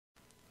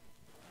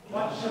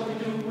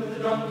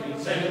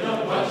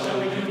sailor? What shall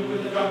we do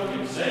with the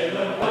drunken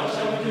sailor? What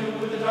shall we do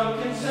with the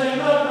drunken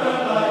sailor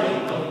early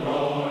in the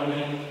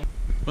morning?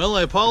 Well,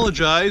 I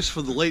apologize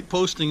for the late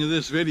posting of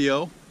this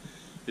video.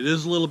 It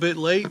is a little bit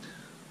late.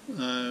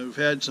 I've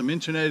had some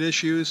internet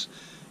issues.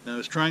 I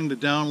was trying to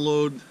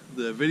download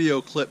the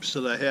video clips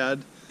that I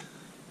had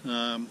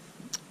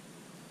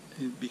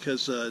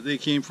because they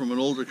came from an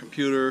older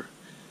computer.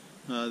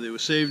 They were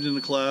saved in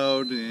the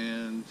cloud,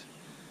 and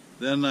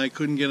then I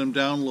couldn't get them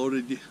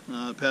downloaded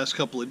the past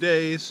couple of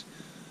days.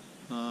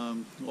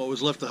 What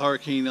was left of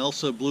Hurricane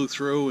Elsa blew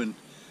through, and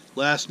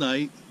last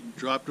night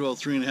dropped about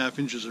 3.5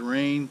 inches of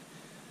rain,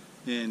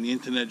 and the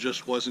internet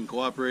just wasn't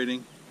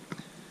cooperating.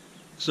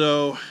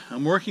 So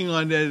I'm working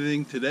on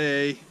editing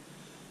today,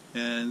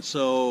 and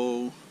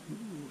so,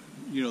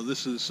 you know,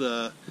 this is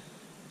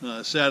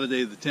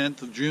Saturday the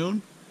 10th of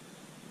June,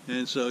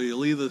 and so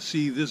you'll either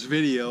see this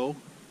video,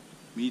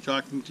 me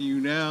talking to you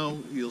now,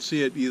 you'll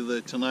see it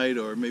either tonight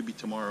or maybe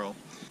tomorrow.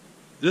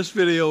 This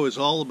video is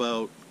all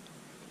about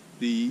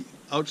the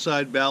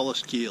outside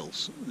ballast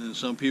keels, and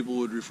some people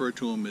would refer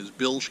to them as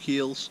bilge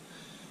keels.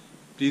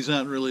 These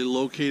aren't really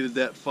located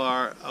that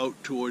far out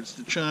towards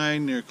the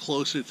chine. They're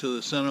closer to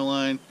the center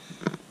line,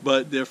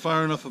 but they're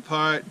far enough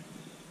apart,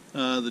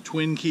 the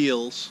twin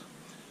keels,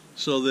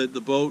 so that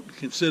the boat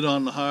can sit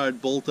on the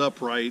hard bolt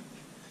upright.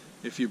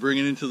 If you bring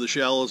it into the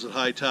shallows at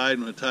high tide,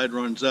 when the tide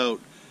runs out,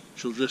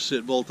 she'll just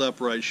sit bolt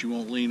upright. She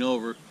won't lean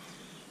over.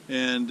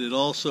 And it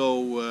also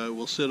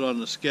will sit on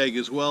the skeg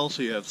as well,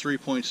 so you have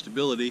 3-point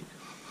stability.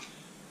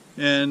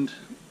 And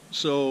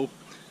so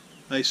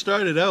I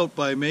started out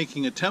by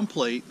making a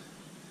template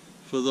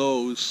for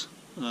those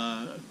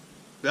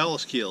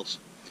ballast keels.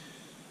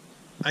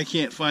 I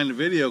can't find the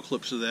video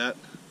clips of that.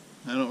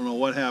 I don't know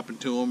what happened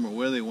to them or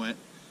where they went.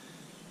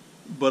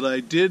 But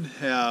I did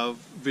have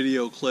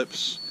video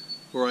clips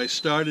where I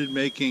started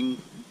making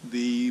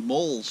the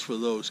molds for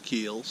those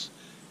keels,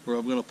 where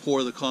I'm going to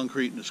pour the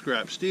concrete into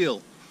scrap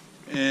steel.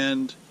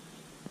 And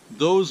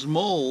those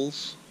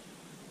molds,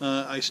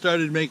 I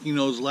started making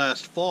those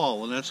last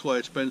fall, and that's why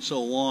it's been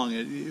so long.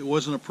 It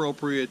wasn't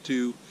appropriate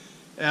to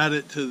add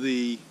it to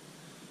the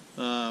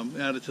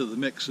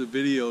mix of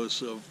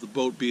videos of the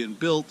boat being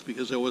built,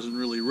 because I wasn't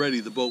really ready.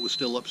 The boat was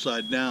still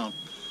upside down.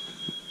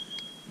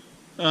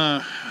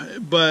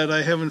 But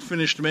I haven't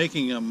finished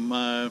making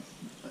them.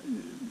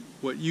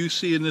 What you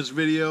see in this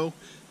video,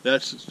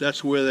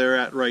 that's where they're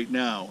at right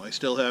now. I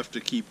still have to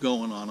keep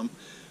going on them,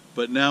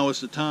 but now is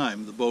the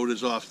time. The boat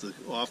is off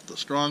the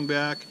strong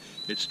back.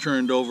 It's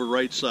turned over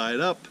right side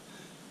up,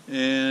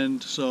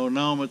 and so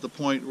now I'm at the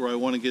point where I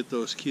want to get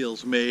those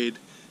keels made,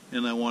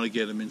 and I want to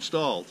get them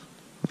installed.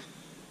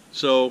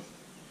 So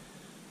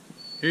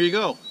here you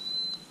go.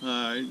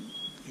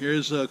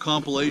 Here's a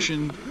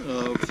compilation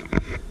of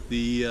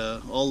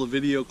all the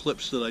video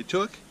clips that I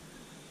took,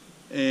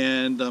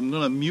 and I'm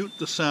going to mute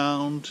the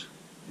sound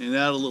and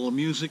add a little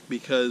music,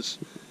 because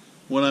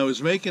when I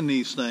was making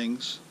these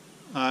things,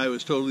 I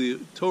was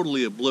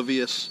totally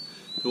oblivious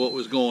to what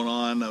was going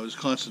on. I was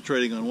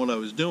concentrating on what I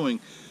was doing,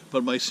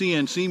 but my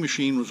CNC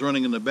machine was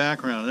running in the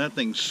background, and that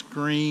thing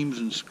screams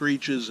and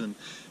screeches and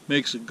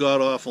makes a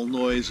god-awful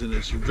noise, and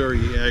it's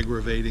very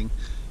aggravating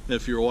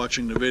if you're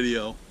watching the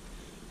video,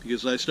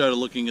 because I started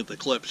looking at the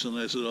clips and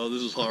I said, oh,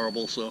 this is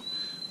horrible, so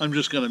I'm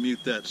just going to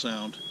mute that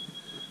sound.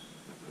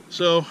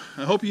 So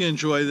I hope you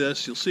enjoy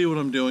this. You'll see what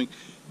I'm doing.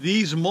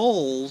 These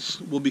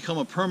molds will become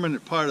a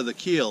permanent part of the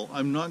keel.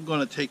 I'm not going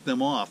to take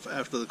them off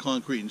after the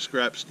concrete and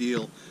scrap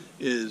steel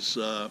is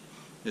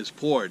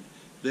poured.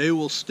 They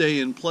will stay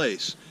in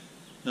place.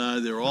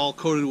 They're all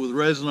coated with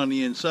resin on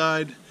the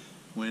inside.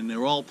 When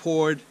they're all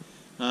poured,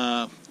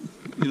 you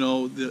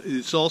know,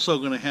 it's also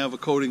going to have a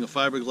coating of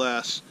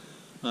fiberglass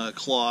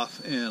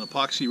cloth and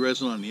epoxy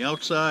resin on the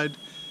outside,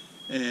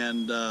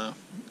 and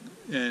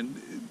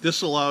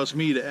this allows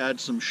me to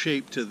add some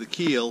shape to the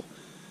keel.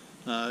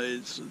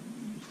 It's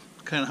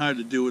kind of hard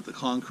to do with the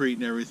concrete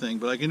and everything,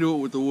 but I can do it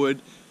with the wood,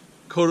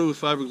 coat it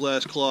with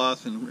fiberglass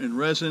cloth and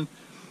resin,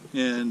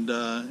 and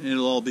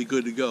it'll all be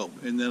good to go.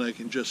 And then I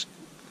can just,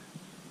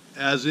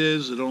 as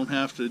is, I don't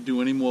have to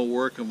do any more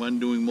work of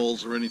undoing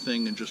molds or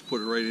anything, and just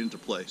put it right into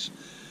place.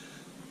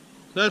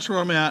 That's where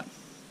I'm at.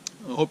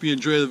 I hope you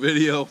enjoy the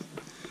video,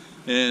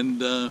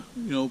 and you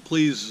know,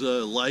 please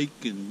like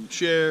and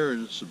share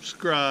and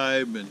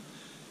subscribe, and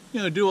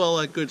you know, do all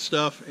that good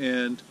stuff.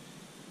 And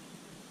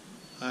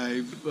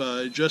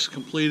I've just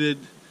completed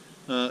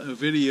a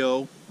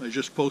video. I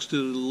just posted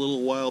it a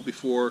little while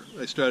before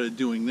I started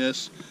doing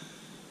this,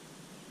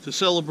 to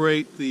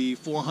celebrate the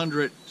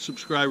 400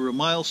 subscriber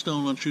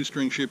milestone on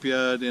Shoestring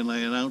Shipyard, and I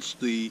announced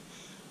the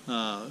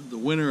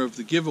winner of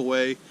the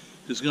giveaway.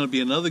 There's going to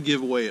be another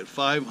giveaway at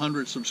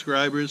 500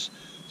 subscribers.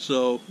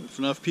 So if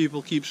enough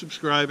people keep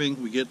subscribing,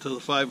 we get to the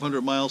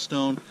 500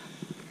 milestone.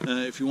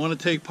 If you want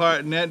to take part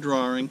in that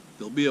drawing,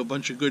 there'll be a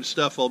bunch of good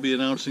stuff I'll be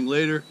announcing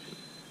later.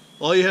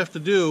 All you have to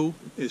do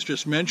is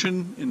just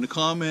mention in the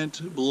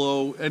comment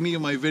below any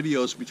of my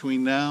videos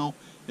between now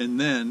and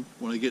then,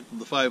 when I get to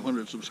the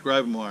 500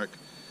 subscriber mark.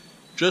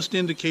 Just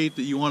indicate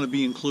that you want to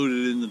be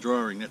included in the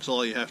drawing. That's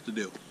all you have to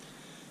do.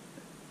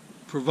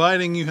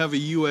 providing you have a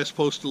U.S.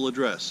 postal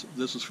address.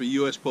 This is for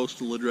U.S.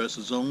 postal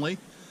addresses only.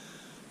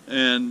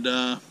 And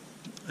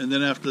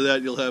then after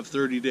that, you'll have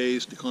 30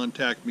 days to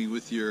contact me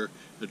with your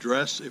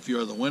address if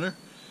you're the winner,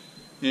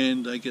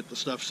 and I get the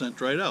stuff sent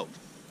right out.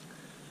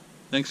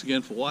 Thanks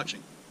again for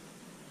watching.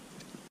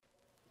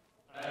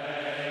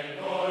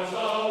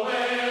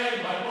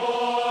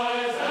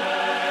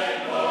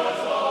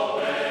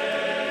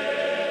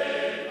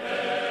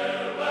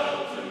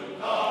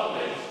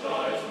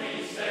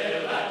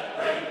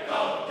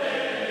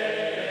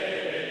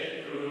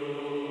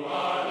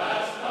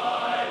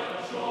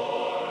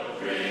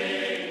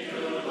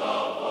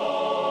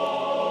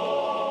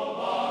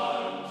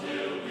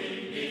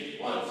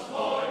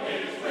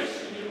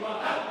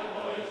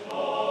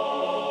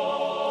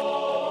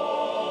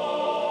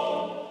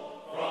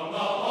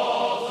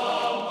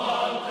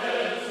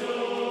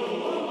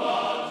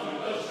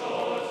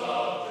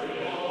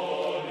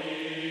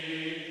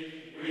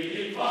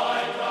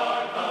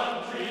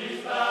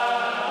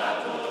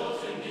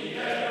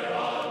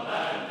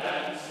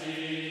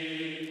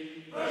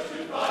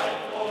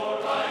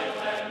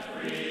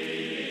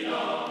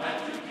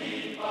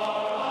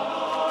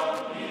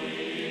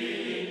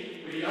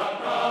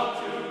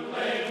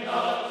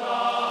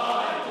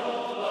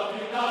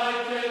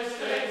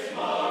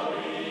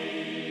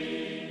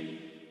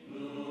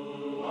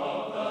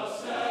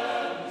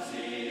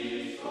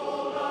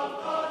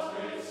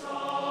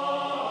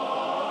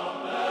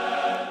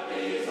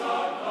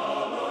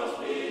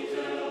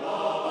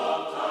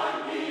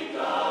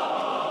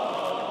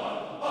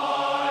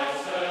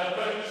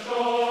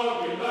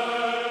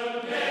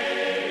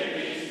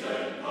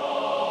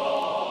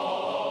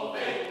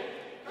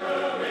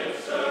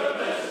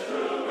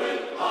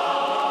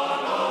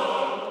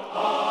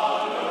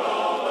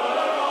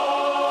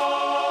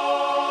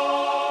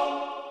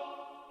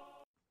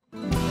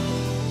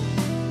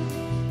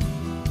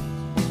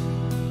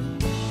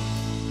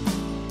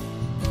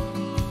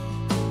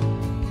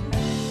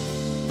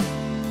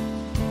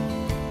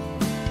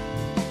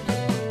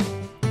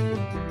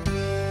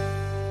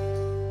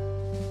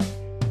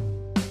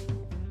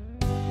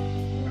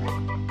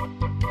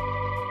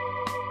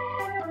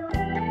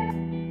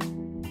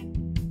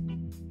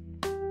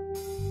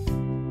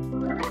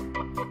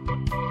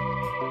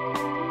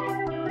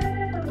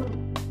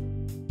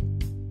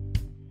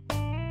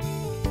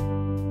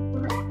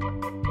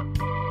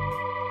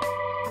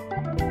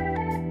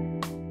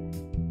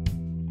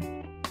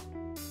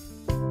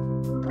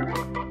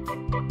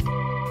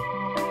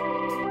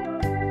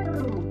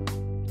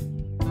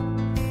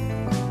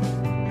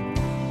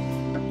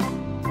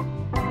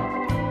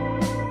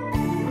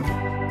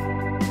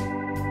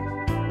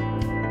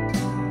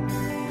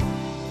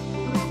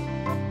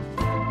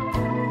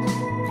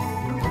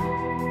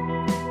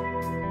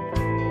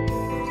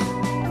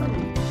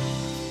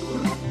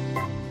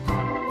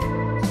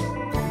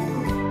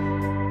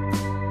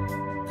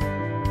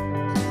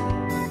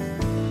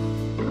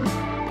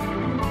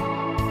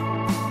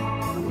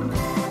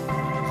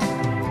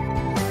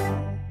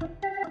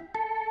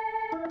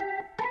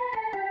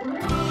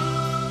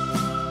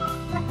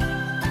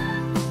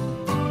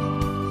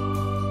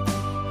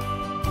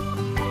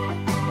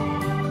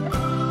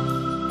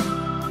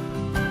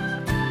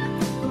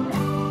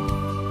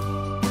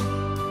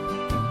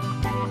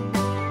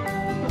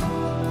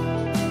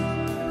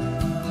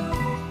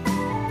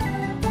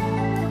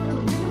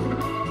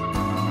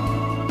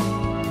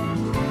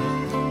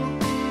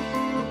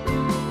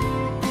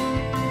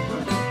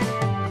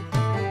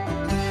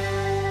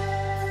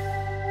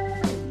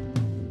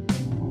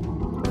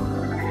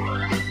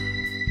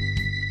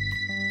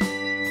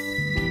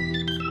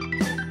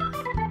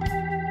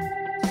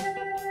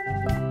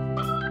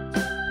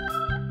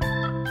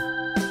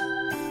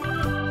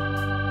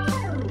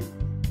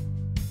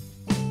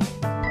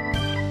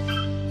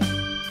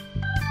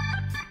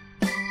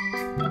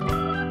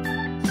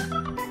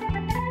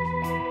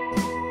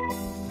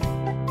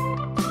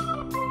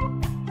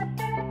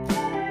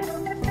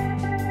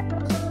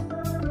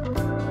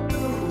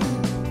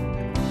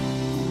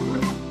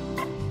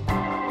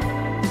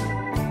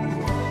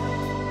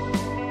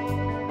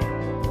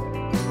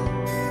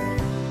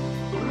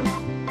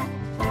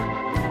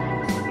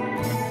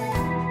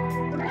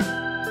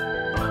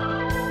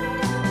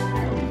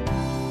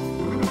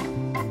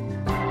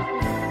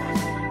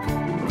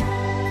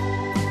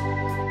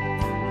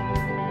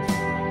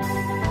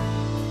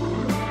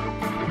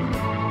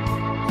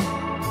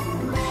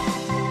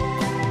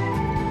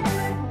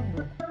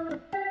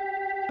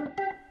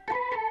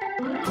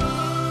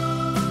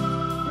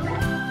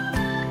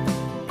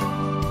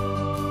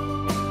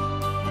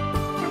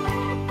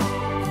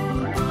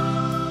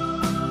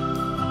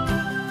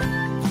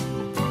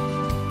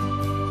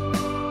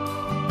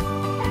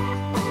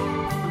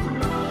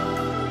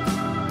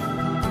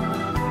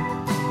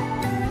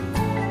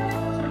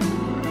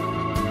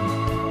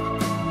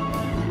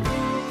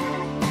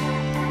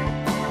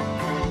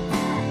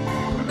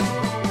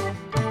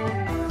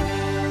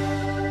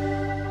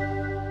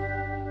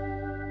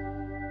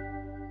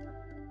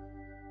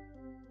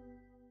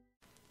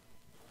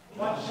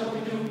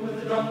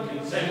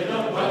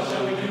 sailor? What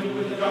shall we do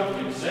with the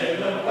drunken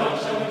sailor?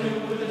 What shall we do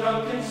with the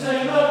drunken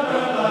sailor?